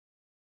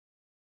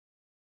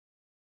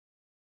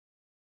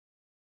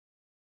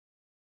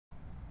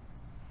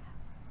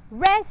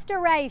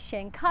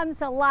Restoration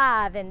comes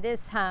alive in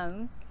this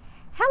home.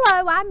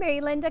 Hello, I'm Mary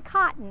Linda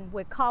Cotton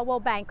with Caldwell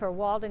Banker,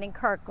 Walden and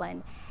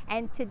Kirkland,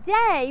 and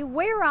today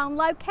we're on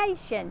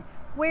location.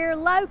 We're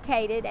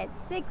located at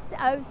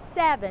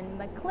 607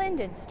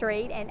 McLendon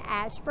Street in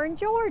Ashburn,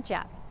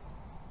 Georgia.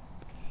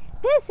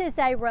 This is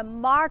a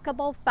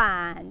remarkable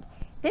find.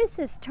 This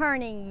is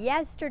turning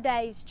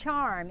yesterday's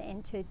charm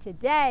into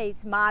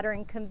today's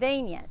modern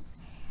convenience.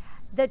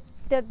 The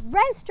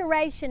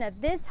restoration of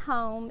this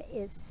home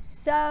is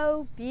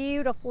so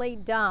beautifully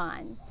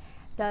done.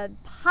 The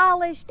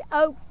polished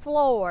oak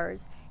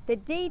floors, the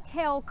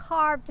detailed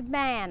carved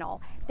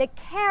mantel, the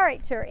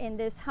character in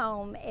this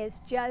home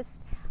is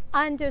just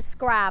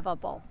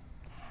undescribable.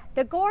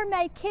 The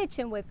gourmet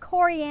kitchen with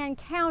corian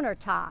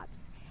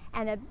countertops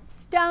and a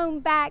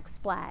stone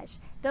backsplash,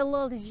 the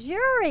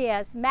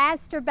luxurious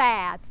master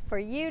bath for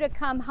you to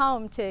come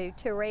home to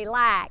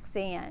relax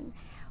in,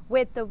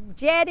 with the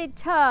jetted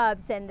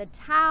tubs and the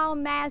tile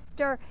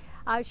master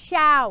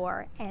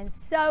shower and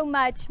so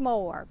much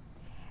more.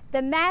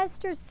 The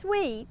master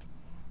suite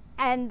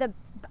and the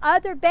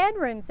other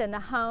bedrooms in the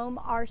home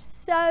are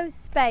so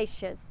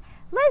spacious.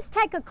 Let's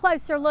take a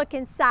closer look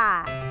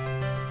inside.